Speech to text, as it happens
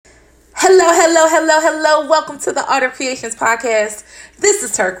Hello. Welcome to the Art of Creations podcast. This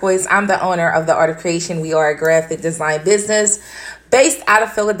is Turquoise. I'm the owner of the Art of Creation. We are a graphic design business based out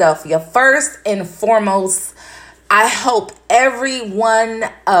of Philadelphia. First and foremost, I hope every one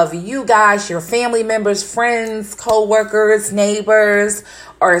of you guys, your family members, friends, co-workers, neighbors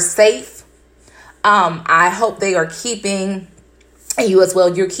are safe. I hope they are keeping, and you as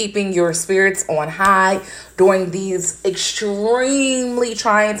well, you're keeping your spirits on high during these extremely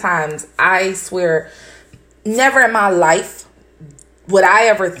trying times. I swear, never in my life would I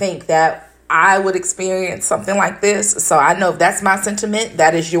ever think that I would experience something like this. So I know if that's my sentiment,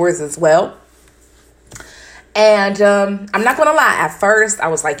 that is yours as well. And I'm not going to lie. At first, I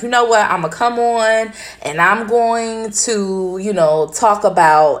was like, you know what? I'm going to come on and I'm going to, talk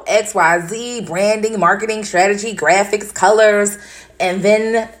about XYZ, branding, marketing, strategy, graphics, colors. And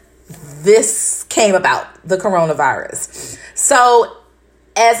then this came about, the coronavirus. So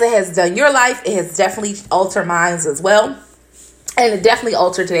as it has done your life, it has definitely altered mine as well. And it definitely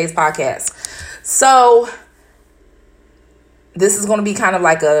altered today's podcast. So this is going to be kind of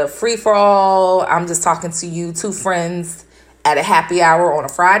like a free-for-all. I'm just talking to you, two friends at a happy hour on a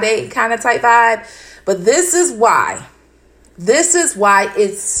Friday kind of type vibe. But this is why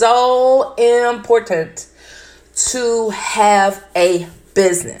it's so important to have a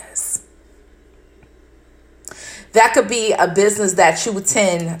business. That could be a business that you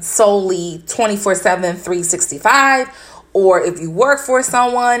attend solely 24/7, 365. Or if you work for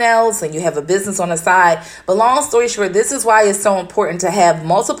someone else and you have a business on the side. But long story short, this is why it's so important to have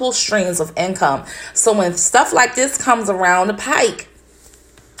multiple streams of income. So when stuff like this comes around the pike,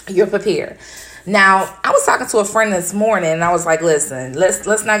 you're prepared. Now, I was talking to a friend this morning and I was like, listen, let's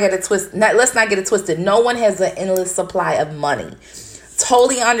not get it twisted. Let's not get it twisted. No one has an endless supply of money.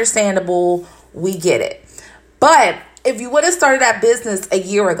 Totally understandable. We get it. But if you would have started that business a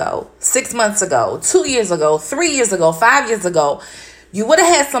year ago, 6 months ago, 2 years ago, 3 years ago, 5 years ago, you would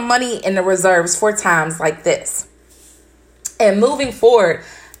have had some money in the reserves for times like this. And moving forward,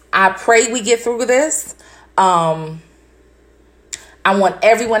 I pray we get through this. I want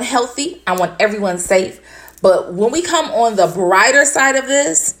everyone healthy. I want everyone safe. But when we come on the brighter side of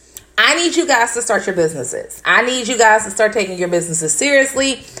this, I need you guys to start your businesses. I need you guys to start taking your businesses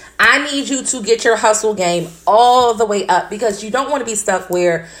seriously. I need you to get your hustle game all the way up because you don't want to be stuck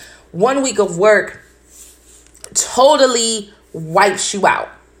where 1 week of work totally wipes you out.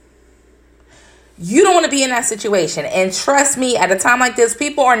 You don't want to be in that situation. And trust me, at a time like this,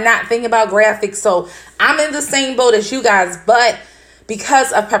 people are not thinking about graphics. So I'm in the same boat as you guys, but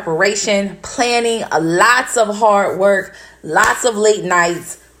because of preparation, planning, lots of hard work, lots of late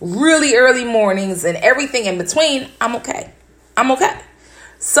nights, really early mornings, and everything in between, I'm okay.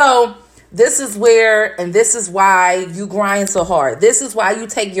 So this is where, and this is why you grind so hard. This is why you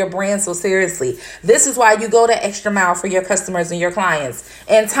take your brand so seriously. This is why you go the extra mile for your customers and your clients.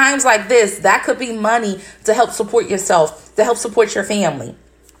 And times like this, that could be money to help support yourself, to help support your family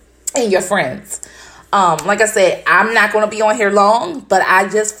and your friends. Like I said, I'm not going to be on here long, but I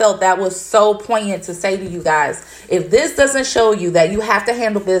just felt that was so poignant to say to you guys. If this doesn't show you that you have to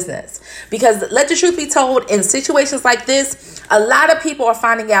handle business, because let the truth be told, in situations like this, a lot of people are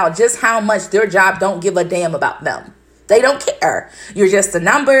finding out just how much their job don't give a damn about them. They don't care. You're just a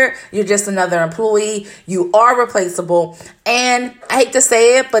number. You're just another employee. You are replaceable. And I hate to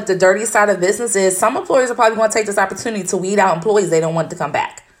say it, but the dirty side of business is some employers are probably going to take this opportunity to weed out employees they don't want to come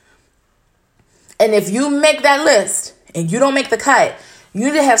back. And if you make that list and you don't make the cut, you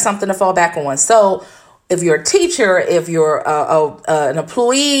need to have something to fall back on. So if you're a teacher, if you're an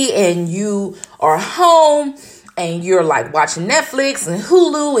employee and you are home and you're like watching Netflix and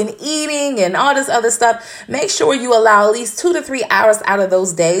Hulu and eating and all this other stuff, make sure you allow at least 2 to 3 hours out of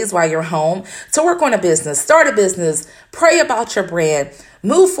those days while you're home to work on a business, start a business, pray about your brand,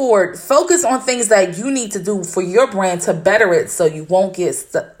 move forward, focus on things that you need to do for your brand to better it so you won't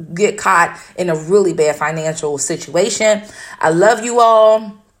get caught in a really bad financial situation. I love you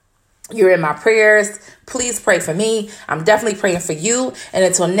all. You're in my prayers. Please pray for me. I'm definitely praying for you. And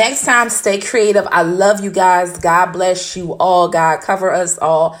until next time, stay creative. I love you guys. God bless you all. God cover us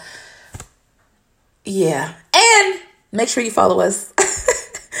all. Yeah. And make sure you follow us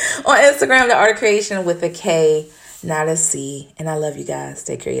on Instagram, The Art of Creation with a K, not a C. And I love you guys.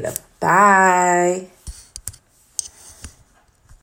 Stay creative. Bye.